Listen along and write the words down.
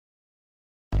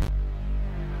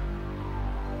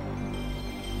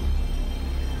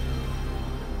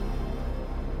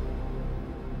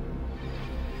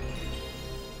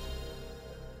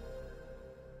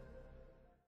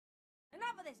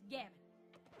this gammon.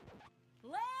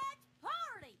 Let's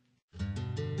party!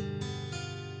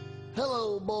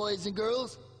 Hello, boys and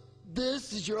girls.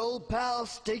 This is your old pal,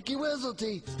 Stinky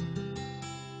Whizzleteeth.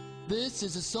 This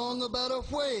is a song about a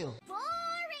whale. Boring!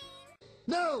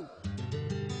 No!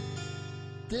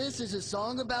 This is a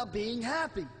song about being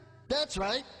happy. That's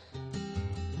right.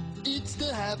 It's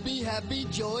the happy, happy,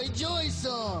 joy, joy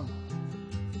song.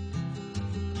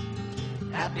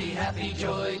 Happy, happy,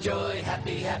 joy, joy,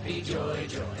 happy, happy, joy,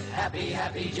 joy. Happy,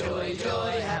 happy, joy,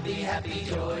 joy, happy, happy,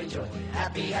 joy, joy.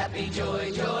 Happy, happy,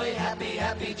 joy, joy, happy,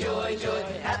 happy, joy, joy.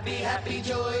 Happy, happy,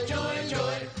 joy, joy,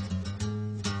 joy.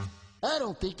 I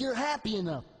don't think you're happy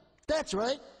enough. That's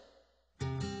right.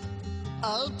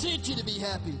 I'll teach you to be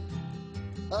happy.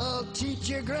 I'll teach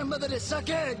your grandmother to suck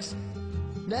eggs.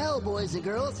 Now, boys and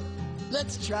girls,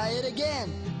 let's try it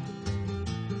again.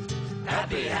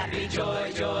 Happy, happy,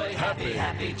 joy, joy, happy,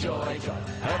 happy, joy, joy.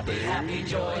 Happy, happy,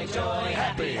 joy, joy,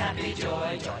 happy, happy,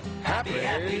 joy, joy. Happy,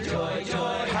 happy, joy,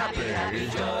 joy, happy, happy,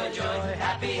 joy, joy.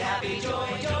 Happy, happy, joy,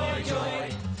 joy, joy.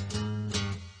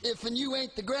 If and you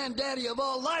ain't the granddaddy of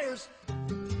all liars,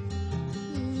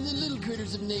 the little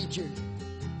critters of nature,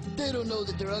 they don't know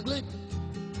that they're ugly.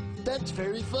 That's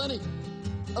very funny.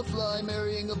 A fly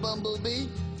marrying a bumblebee.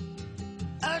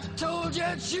 I told you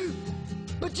I'd shoot,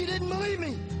 but you didn't believe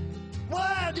me.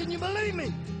 Why didn't you believe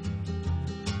me?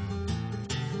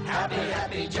 Happy,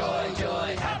 happy, joy,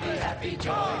 joy, happy, happy,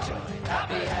 joy, joy.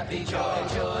 Happy, happy, joy,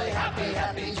 joy, happy,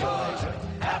 happy, joy, joy.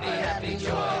 Happy, happy,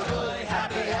 joy, joy,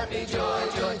 happy, happy, joy,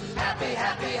 joy. Happy,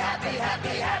 happy, happy,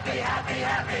 happy, happy, happy,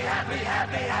 happy, happy,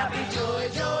 happy, happy, joy,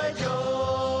 joy,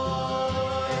 joy.